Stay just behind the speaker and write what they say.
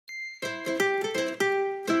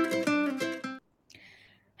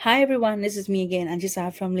Hi everyone, this is me again,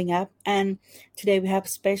 Anjisa from Ling App, and today we have a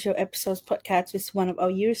special episode podcast with one of our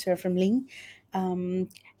users from Ling, um,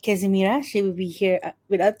 Kazimira. She will be here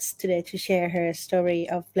with us today to share her story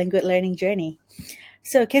of language learning journey.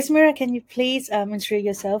 So, Kazimira, can you please introduce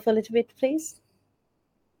yourself a little bit, please?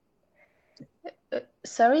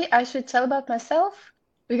 Sorry, I should tell about myself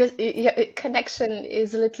because connection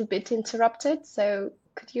is a little bit interrupted. So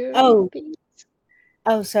could you Oh, repeat?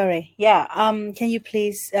 sorry. Yeah. Can you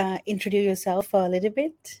please introduce yourself a little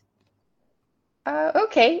bit?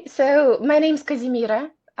 Okay, so my name's Kazimira.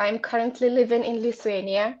 I'm currently living in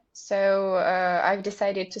Lithuania. So I've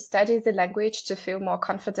decided to study the language to feel more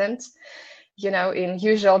confident, in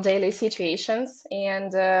usual daily situations.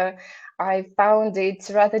 And I found it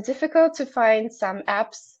rather difficult to find some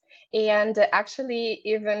apps and actually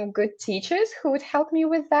even good teachers who would help me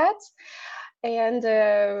with that. And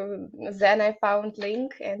then I found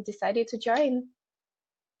Link and decided to join.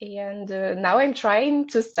 And now I'm trying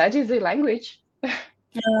to study the language.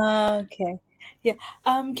 Okay. Yeah.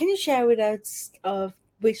 Can you share with us of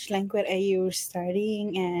which language are you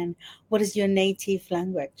studying and what is your native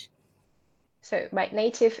language? So my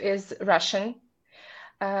native is Russian,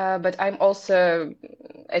 but I'm also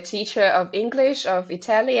a teacher of English, of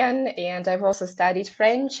Italian, and I've also studied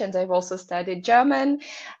French, and I've also studied German,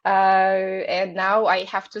 and now I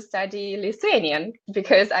have to study Lithuanian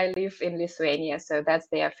because I live in Lithuania, so that's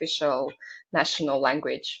the official national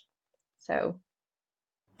language. So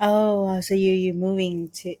Oh, so you moving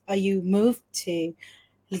to? Are you moved to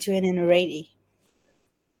Lithuanian already?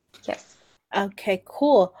 yes. Okay,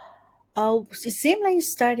 cool. Oh, it seems like you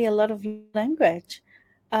study a lot of language.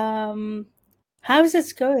 Um, how is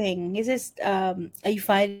this going? Is this are you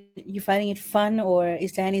finding it fun or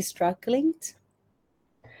is there any struggling?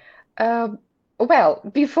 Well,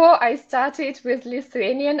 before I started with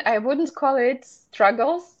Lithuanian, I wouldn't call it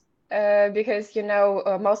struggles, because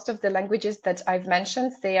most of the languages that I've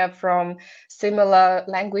mentioned, they are from similar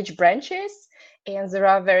language branches, and there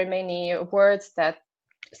are very many words that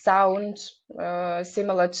sound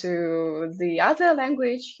similar to the other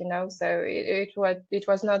language, so it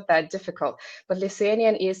was not that difficult. But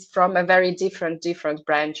Lithuanian is from a very different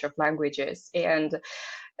branch of languages, and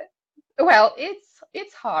well,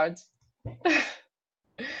 it's hard.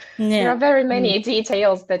 There are Yeah. very Mm. many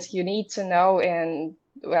details that you need to know, and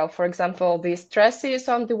well, for example, the stresses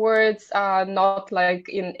on the words are not like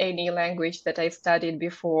in any language that I've studied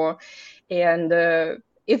before. And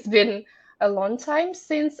it's been a long time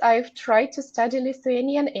since I've tried to study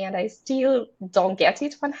Lithuanian, and I still don't get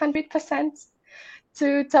it 100%,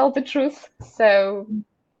 to tell the truth. So,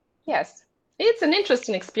 yes, it's an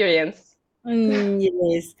interesting experience.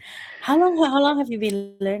 Yes. How long have you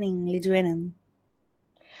been learning Lithuanian?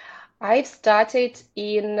 I've started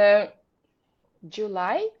in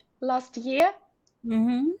July last year.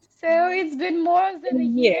 Mm-hmm. So it's been more than a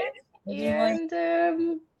Yeah. year,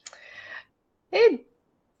 and it,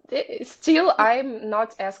 still I'm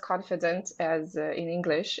not as confident as in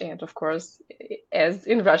English, and of course as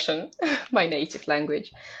in Russian, my native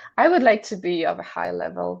language. I would like to be of a high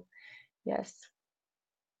level. Yes.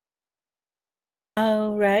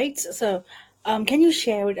 All right. So, can you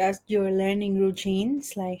share with us your learning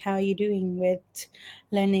routines? Like, how are you doing with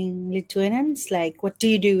learning Lithuanians? Like, what do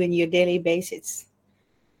you do in your daily basis?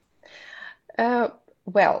 Uh,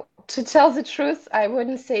 well, to tell the truth, I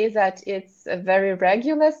wouldn't say that it's a very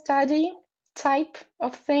regular study type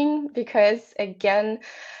of thing because, again,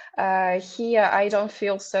 here I don't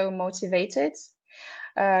feel so motivated.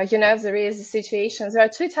 There are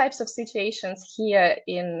two types of situations here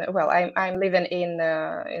well, I'm living in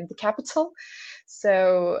the capital.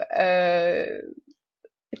 So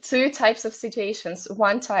two types of situations.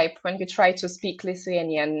 One type, when you try to speak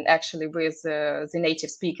Lithuanian actually with the native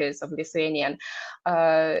speakers of Lithuanian,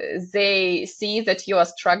 they see that you are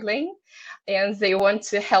struggling and they want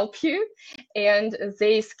to help you, and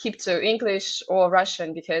they skip to English or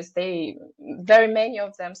Russian because very many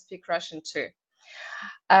of them speak Russian too.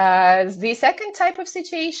 The second type of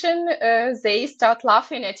situation, they start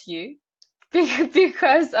laughing at you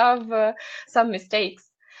because of some mistakes,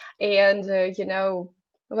 and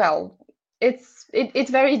well, it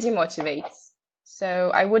very demotivates.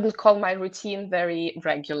 So I wouldn't call my routine very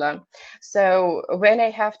regular. So when I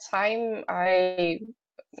have time, I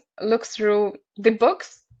look through the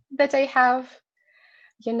books that I have,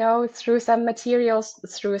 through some materials,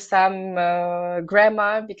 through some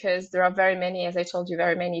grammar, because there are very many, as I told you,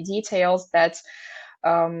 very many details that,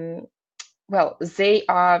 um, well, they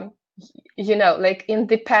are, like in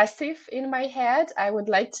the passive in my head, I would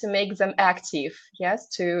like to make them active, yes,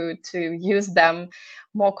 to use them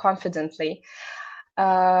more confidently.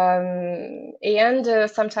 And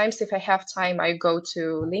sometimes if I have time, I go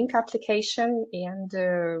to Link application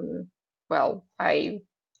and, well, I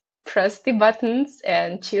press the buttons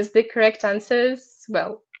and choose the correct answers.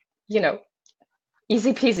 Well,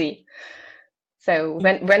 easy peasy. So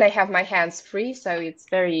when I have my hands free, so it's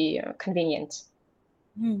very convenient.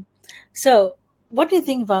 So, what do you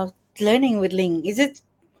think about learning with Ling? Is it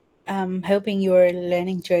helping your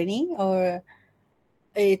learning journey, or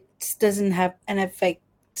it doesn't have an effect?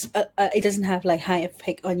 It doesn't have like high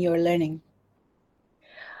effect on your learning.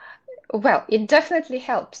 Well, it definitely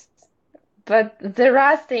helps, but there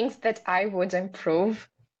are things that I would improve,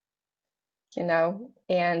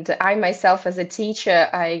 and I myself as a teacher,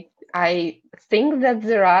 I think that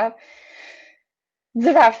there are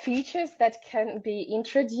features that can be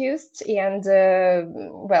introduced and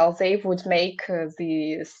well, they would make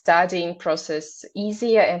the studying process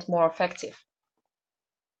easier and more effective.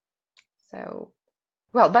 So,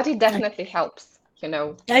 well, but it definitely helps.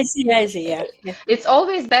 I see. I see. Yeah. Yeah. It's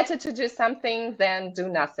always better to do something than do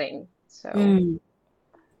nothing. So, Mm,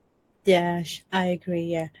 yeah. I agree.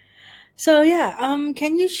 Yeah. So yeah.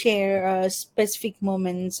 Can you share specific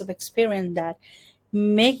moments of experience that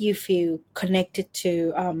make you feel connected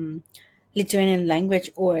to Lithuanian language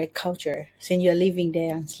or culture since you're living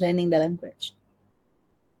there and learning the language?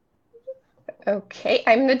 okay,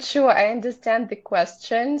 I'm not sure I understand the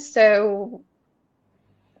question. So,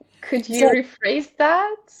 could It's you like, rephrase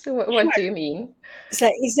that? What sure. do you mean? It's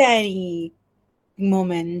like, is there any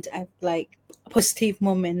moment, like a positive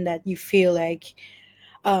moment that you feel like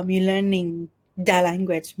you learning that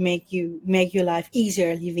language make your life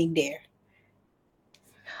easier living there?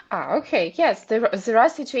 Okay. Yes, there are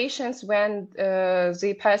situations when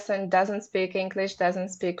the person doesn't speak English, doesn't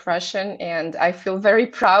speak Russian, and I feel very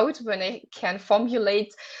proud when I can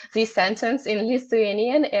formulate the sentence in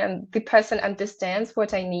Lithuanian and the person understands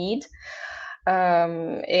what I need.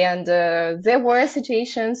 And there were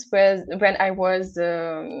situations when I was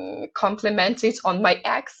complimented on my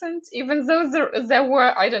accent, even though there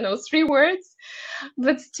were, I don't know, 3 words,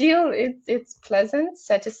 but still it's pleasant,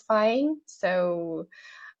 satisfying. So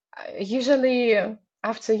usually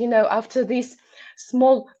after these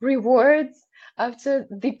small rewards, after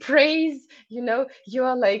the praise, you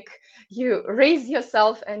are like, you raise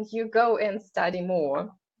yourself and you go and study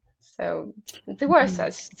more. So there were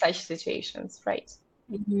such situations, right?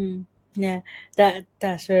 Hmm. Yeah,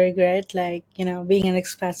 that's very great. Like, being an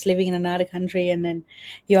expat living in another country, and then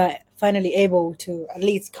you are finally able to at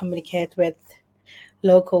least communicate with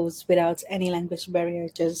locals without any language barrier.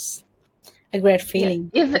 Just a great Yes,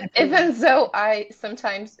 feeling. even though I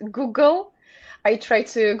sometimes I try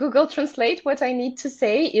to Google Translate what I need to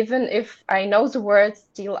say. Even if I know the words,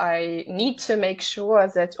 still I need to make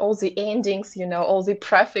sure that all the endings, all the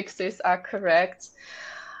prefixes are correct.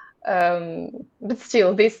 But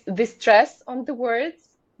still, this stress on the words,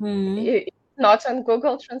 Mm-hmm. it's not on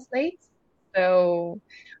Google Translate. So,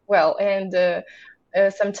 well, and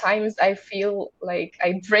sometimes I feel like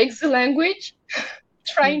I break the language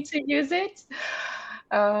trying to use it,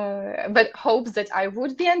 but hopes that I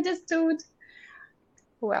would be understood.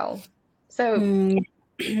 Well, so Mm,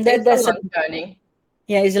 that it's a that's a long journey.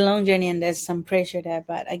 Yeah, it's a long journey and there's some pressure there.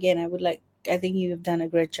 But again, I think you've done a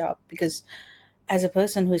great job because as a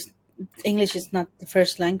person who's English is not the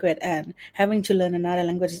first language and having to learn another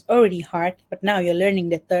language is already hard. But now you're learning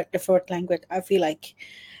the fourth language. I feel like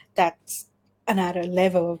that's another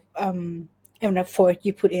level of effort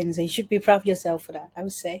you put in. So you should be proud of yourself for that. I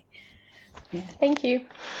would say, yeah. Thank you.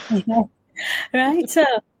 Right. So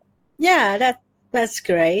yeah, that's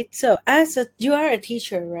great. So you are a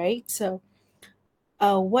teacher, right? So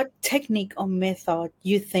what technique or method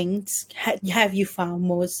you think have you found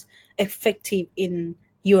most effective in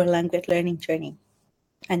your language learning journey,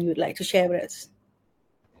 and you would like to share with us?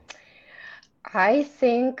 I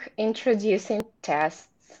think introducing tests.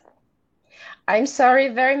 I'm sorry,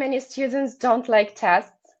 very many students don't like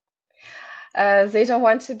tests. They don't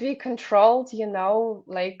want to be controlled,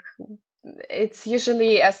 like it's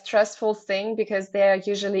usually a stressful thing because they're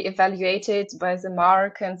usually evaluated by the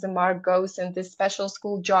mark, and the mark goes in this special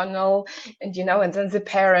school journal, and then the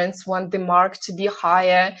parents want the mark to be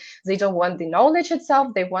higher. They don't want the knowledge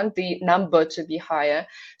itself, they want the number to be higher.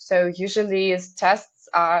 So usually tests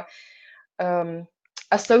are um,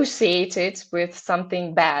 associated with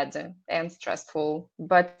something bad and stressful.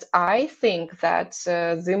 But I think that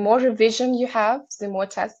the more revision you have, the more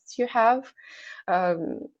tests you have,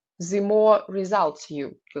 um, the more results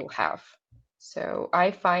you will have. So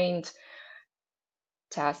I find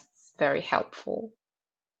tests very helpful.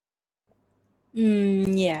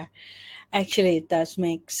 Yeah, Actually, it does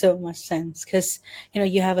make so much sense because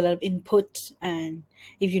you have a lot of input, and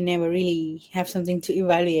if you never really have something to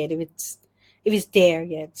evaluate if it's there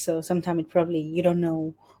yet, so sometimes it probably you don't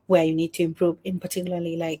know where you need to improve. In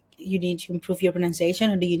particularly, like you need to improve your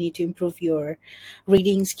pronunciation, or do you need to improve your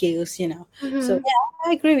reading skills? So Mhm. yeah,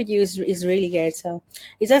 I agree with you. It's really good. So,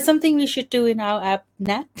 is that something we should do in our app,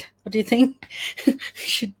 Nat? What do you think?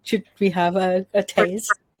 should we have a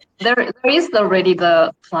taste? There is already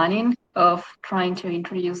the planning of trying to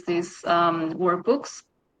introduce these workbooks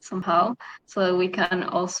somehow, so that we can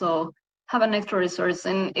also have an extra resource.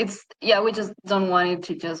 And it's, yeah, we just don't want it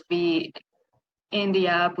to just be in the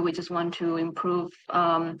app. We just want to improve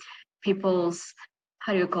people's,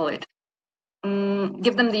 how do you call it?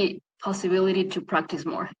 Give them the possibility to practice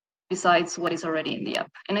more besides what is already in the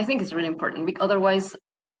app. And I think it's really important because otherwise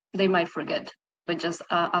they might forget. But just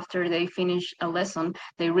after they finish a lesson,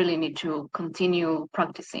 they really need to continue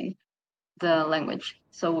practicing the language.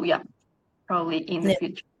 So yeah, probably in the Yeah,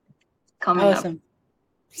 future coming up. awesome.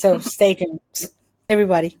 So stay tuned,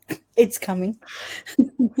 everybody. It's coming.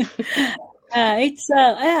 Yeah,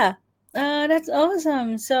 that's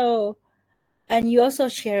awesome. So, and you also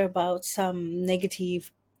share about some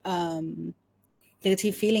um,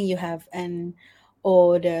 negative feeling you have, and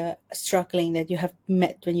or the struggling that you have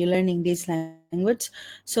met when you're learning this language.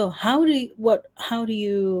 So, how do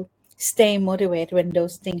you stay motivated when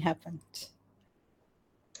those things happen?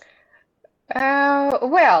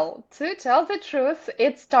 Well, to tell the truth,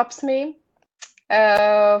 it stops me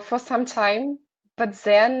for some time, but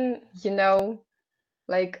then,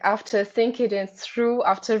 like after thinking it through,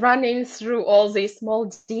 after running through all these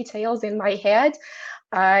small details in my head,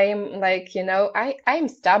 I'm like, I'm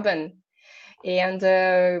stubborn. And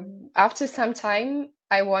after some time,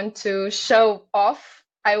 I want to show off.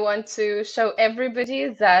 I want to show everybody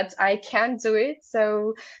that I can do it,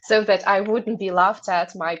 so that I wouldn't be laughed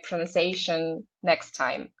at my pronunciation next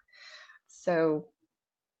time. So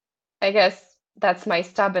I guess that's my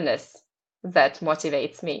stubbornness that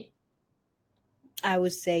motivates me. I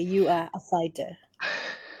would say you are a fighter.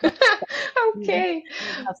 That's you Okay,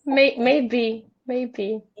 a fighter.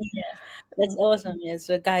 maybe. Yeah, that's awesome. Yes,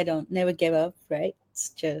 a guy don't never give up, right? It's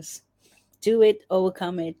just do it,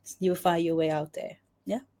 overcome it, you find your way out there.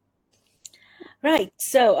 Yeah. Right.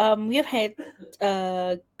 So we've had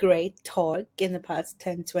a great talk in the past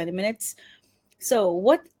 10, 20 minutes. So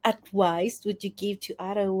what advice would you give to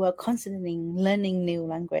others who are considering learning new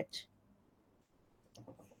language?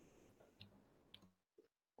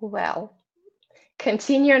 Well,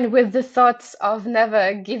 continuing with the thoughts of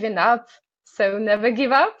never giving up. So never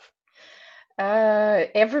give up.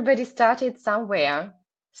 Everybody started somewhere.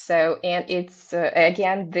 So, and it's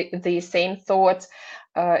again the same thought.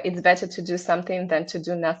 It's better to do something than to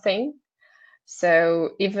do nothing.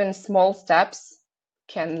 So even small steps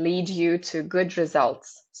can lead you to good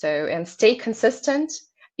results. So, and stay consistent.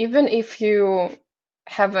 Even if you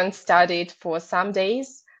haven't studied for some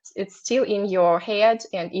days, it's still in your head.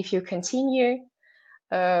 And if you continue,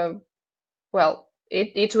 uh, well,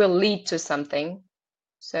 it will lead to something.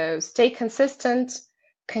 So stay consistent,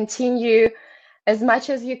 continue as much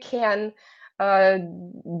as you can.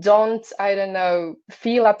 Don't, I don't know,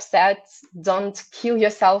 feel upset. Don't kill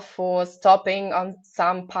yourself for stopping on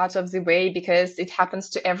some part of the way because it happens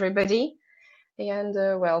to everybody. And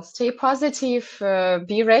well, stay positive.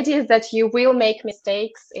 Be ready that you will make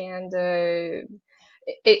mistakes, and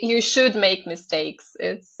you should make mistakes.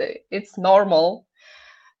 It's normal.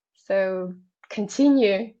 So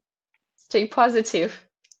continue. Stay positive.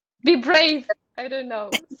 Be brave. I don't know,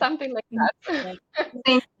 something like that. Yeah, I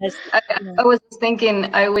think that's, I, yeah. I was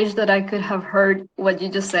thinking, I wish that I could have heard what you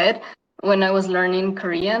just said when I was learning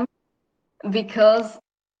Korean, because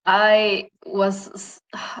I was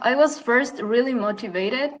first really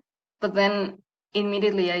motivated, but then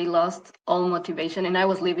immediately I lost all motivation, and I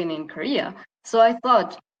was living in Korea. So I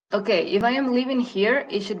thought, okay, if I am living here,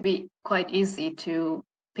 it should be quite easy to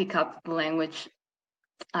pick up the language.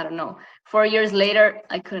 I don't know. 4 years later,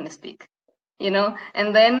 I couldn't speak.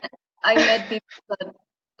 And then I met people that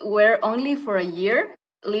were only for a year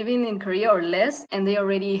living in Korea or less, and they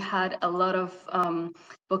already had a lot of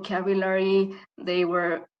vocabulary. They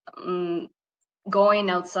were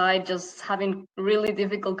going outside, just having really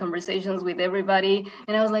difficult conversations with everybody.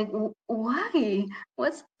 And I was like, why?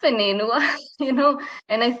 What's happening? Why?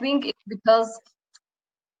 And I think it's because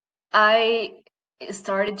I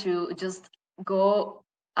started to just go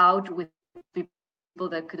out with people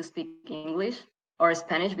that could speak English or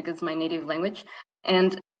Spanish because it's my native language.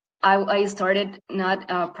 And I started not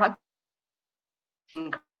practicing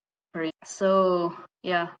Korean, So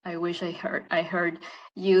yeah, I wish I heard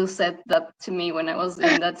you said that to me when I was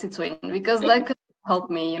in that situation, because that could help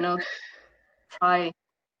me, to try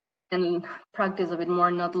and practice a bit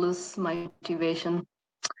more, not lose my motivation,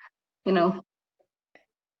 you know.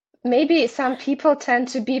 Maybe some people tend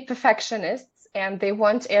to be perfectionists and they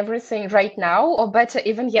want everything right now, or better,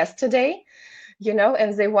 even yesterday,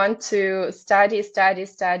 and they want to study, study,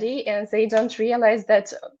 study, and they don't realize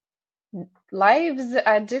that lives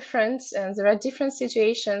are different and there are different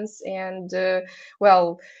situations. And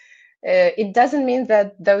it doesn't mean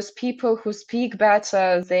that those people who speak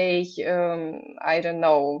better, they, I don't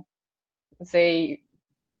know, they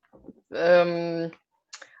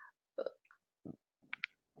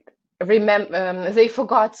they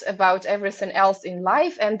forgot about everything else in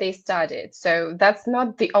life and they studied. So that's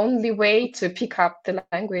not the only way to pick up the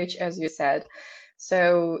language, as you said.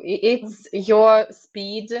 So it's your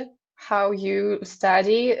speed, how you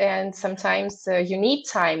study, and sometimes you need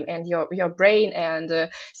time, and your brain, and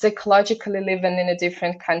psychologically living in a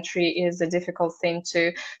different country is a difficult thing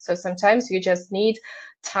too. So sometimes you just need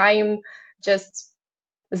time, just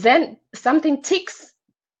then something ticks,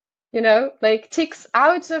 like ticks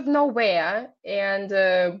out of nowhere, and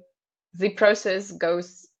the process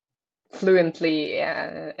goes fluently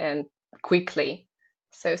and quickly.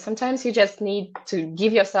 So sometimes you just need to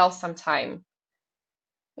give yourself some time.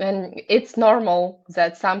 And it's normal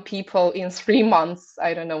that some people in 3 months,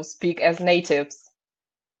 I don't know, speak as natives.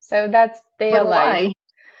 So that's their But life.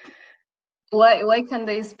 why can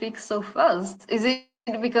they speak so fast? Is it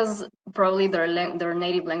because probably their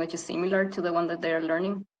native language is similar to the one that they are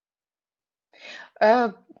learning?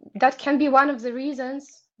 That can be one of the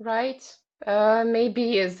reasons, right?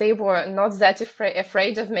 Maybe they were not that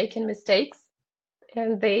afraid of making mistakes,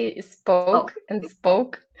 and they spoke and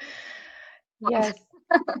spoke. Yes.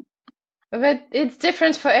 But it's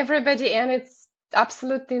different for everybody, and it's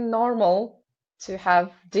absolutely normal to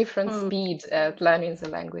have different speed at learning the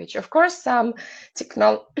language. Of course, some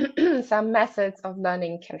some methods of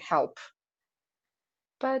learning can help,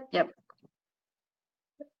 but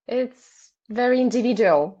it's very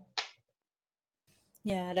individual.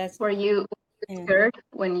 Yeah, that's. Were you scared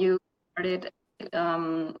when you started?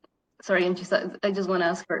 Sorry, and I just want to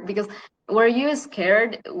ask her, because were you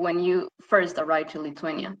scared when you first arrived to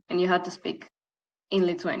Lithuania and you had to speak in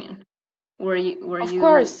Lithuanian? Were Of you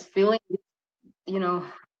course. feeling,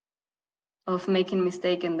 of making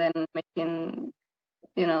mistake and then making,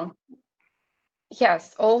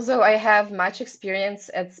 Yes, although I have much experience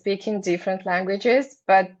at speaking different languages,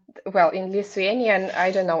 but well, in Lithuanian, I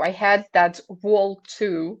don't know, I had that wall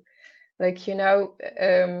too. Like,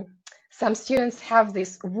 some students have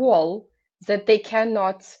this wall that they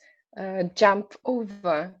cannot jump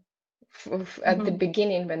over at the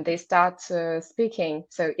beginning when they start speaking.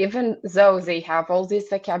 So even though they have all this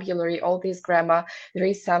vocabulary, all this grammar, there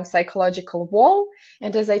is some psychological wall.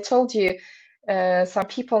 And as I told you, some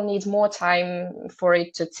people need more time for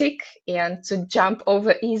it to tick and to jump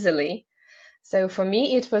over easily. So for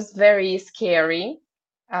me, it was very scary.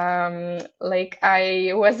 Like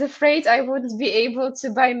I was afraid I wouldn't be able to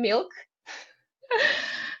buy milk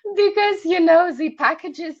because, the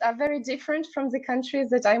packages are very different from the countries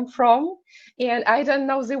that I'm from, and I don't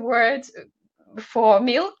know the word for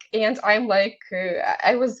milk, and I'm like,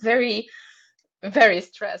 I was very, very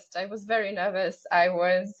stressed. I was very nervous. I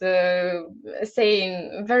was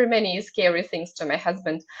saying very many scary things to my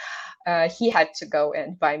husband. He had to go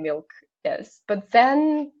and buy milk, yes. But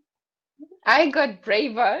then I got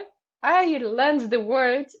braver. I learned the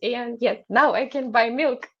words, and yes, now I can buy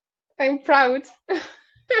milk. I'm proud.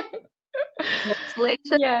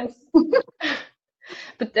 Yes.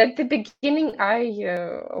 But at the beginning,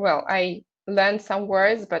 I learned some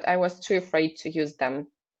words, but I was too afraid to use them.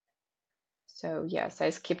 So yes, I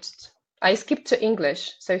skipped to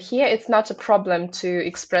English. So here it's not a problem to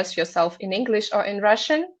express yourself in English or in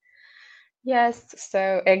Russian. Yes,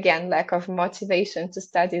 so again, lack of motivation to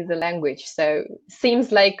study the language. So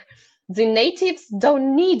seems like the natives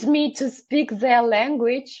don't need me to speak their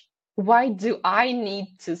language. Why do I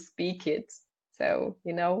need to speak it? So,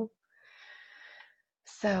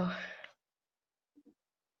 so.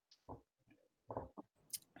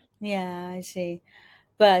 Yeah, I see.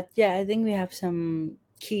 But yeah, I think we have some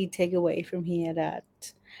key takeaway from here that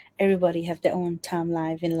everybody have their own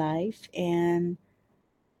timeline in life, and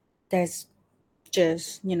that's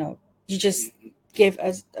just you just give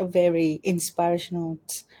us a very inspirational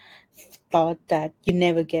thought that you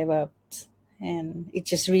never gave up, and it's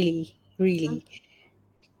just really really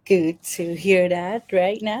good to hear that,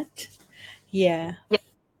 right, Nat? Yeah.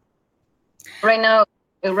 Right now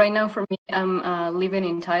right now for me, I'm living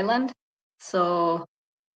in Thailand, so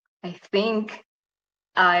I think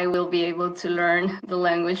I will be able to learn the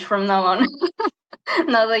language from now on.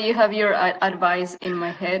 Now that you have your advice in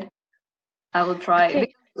my head, I will try.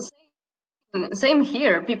 Okay. Because same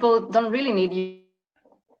here. People don't really need you to speak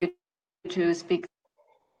Thai because they all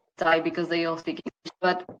speak English. But I feel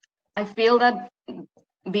that being in someone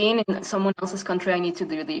else's country, I need to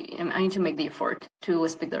make the effort to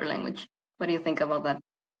speak their language. What do you think about that?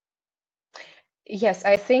 Yes,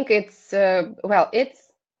 I think it's well, it's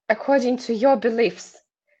according to your beliefs.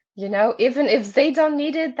 You know, even if they don't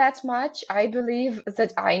need it that much, I believe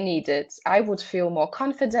that I need it. I would feel more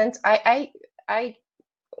confident. I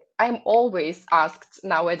I'm always asked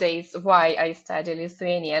nowadays why I study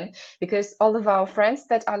Lithuanian, because all of our friends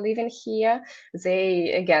that are living here,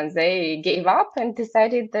 they gave up and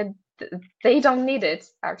decided that they don't need it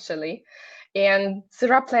actually. And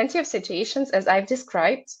there are plenty of situations, as I've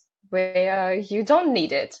described, where you don't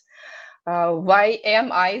need it. Why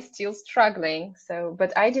am I still struggling? So,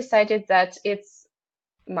 but I decided that it's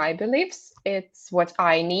my beliefs, it's what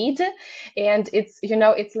I need, and it's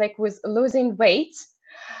like with losing weight.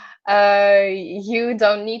 You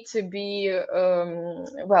don't need to be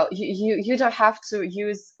well, you don't have to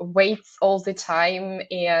use weights all the time,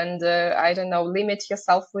 and I don't know, limit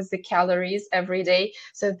yourself with the calories every day.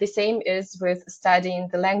 So the same is with studying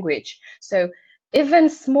the language. So even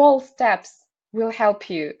small steps will help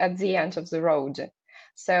you at the end of the road.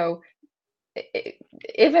 So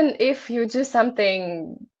even if you do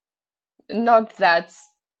something not that,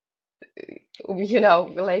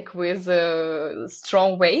 like with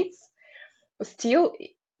strong weights, still,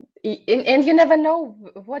 and you never know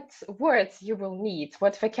what words you will need,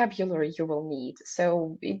 what vocabulary you will need.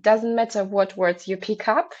 So it doesn't matter what words you pick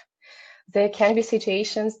up, there can be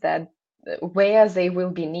situations that where they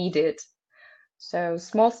will be needed. So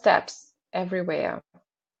small steps everywhere.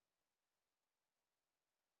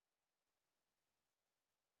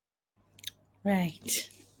 Right.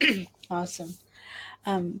 Awesome.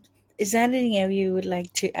 Um, is there anything else you would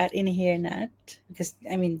like to add in here, Nat? Because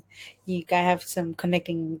I mean, you guys have some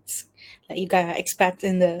connecting, like you guys are expats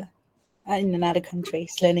in another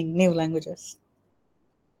countries learning new languages.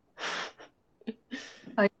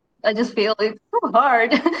 I I just feel it's so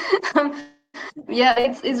hard. Yeah,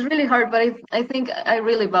 it's really hard, but I think I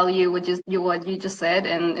really value what you just said,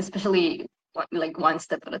 and especially like one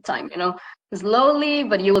step at a time. Slowly,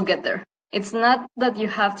 but you will get there. It's not that you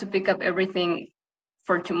have to pick up everything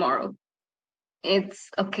for tomorrow. It's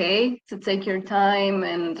okay to take your time,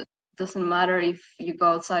 and it doesn't matter if you go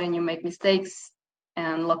outside and you make mistakes,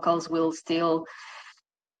 and locals will still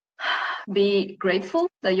be grateful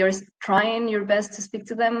that you're trying your best to speak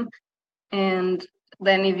to them. And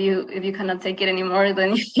then if you cannot take it anymore,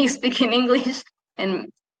 then you speak in English. And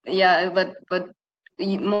yeah, but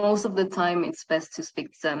most of the time it's best to speak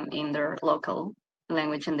to them in their local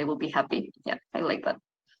language, and they will be happy. Yeah, I like that.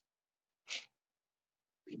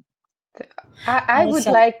 I would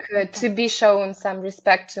Awesome. like to be shown some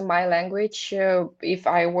respect to my language if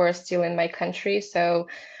I were still in my country. So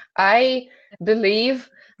I believe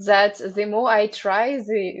that the more I try,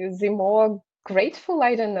 the more grateful,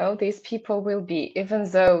 I don't know, these people will be, even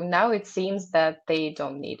though now it seems that they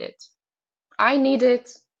don't need it. I need it,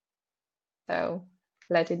 so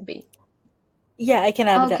let it be. Yeah, I can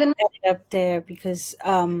Oh, can add it up there because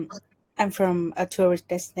I'm from a tourist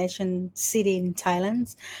destination city in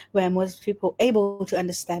Thailand where most people able to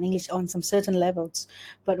understand English on some certain levels.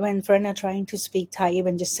 But when friends are trying to speak Thai,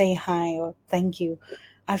 even just say hi or thank you,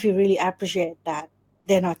 I feel really appreciate that.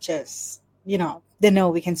 They're not just, they know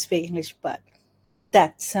we can speak English, but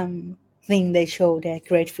that's something they show they're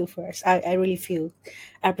grateful for us. I really feel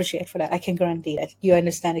appreciate for that. I can guarantee that you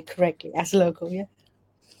understand it correctly as a local, yeah?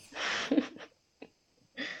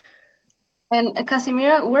 and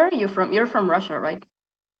Casimira, where are you from? You're from Russia, right?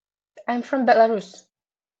 I'm from Belarus.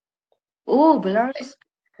 Oh, Belarus.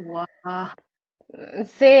 Wow.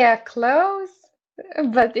 They are close,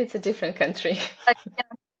 but it's a different country. Like,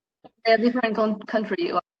 yeah, a different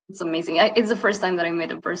country. Wow, it's amazing. It's the first time that I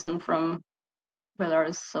met a person from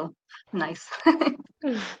Belarus, so nice.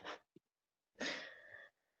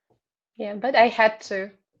 Yeah, but I had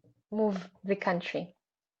to move the country.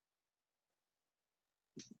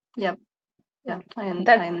 Yep. Yeah, I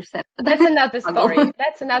That's understand. that's another Struggle. story.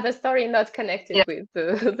 That's another story not connected Yeah. with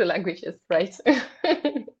the languages, right?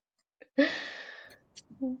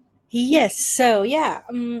 Yes. So yeah,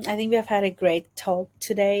 I think we have had a great talk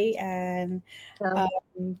today, and Yeah.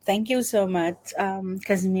 thank you so much,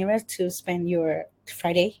 Kazimira, to spend your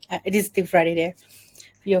Friday. It is the Friday there,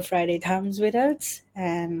 your Friday times with us,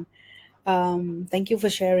 and Thank you for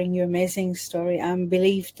sharing your amazing story. I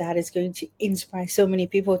believe that is going to inspire so many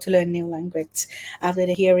people to learn new language after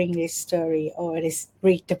hearing this story or this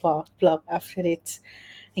read the blog after it.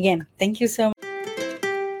 Again, thank you so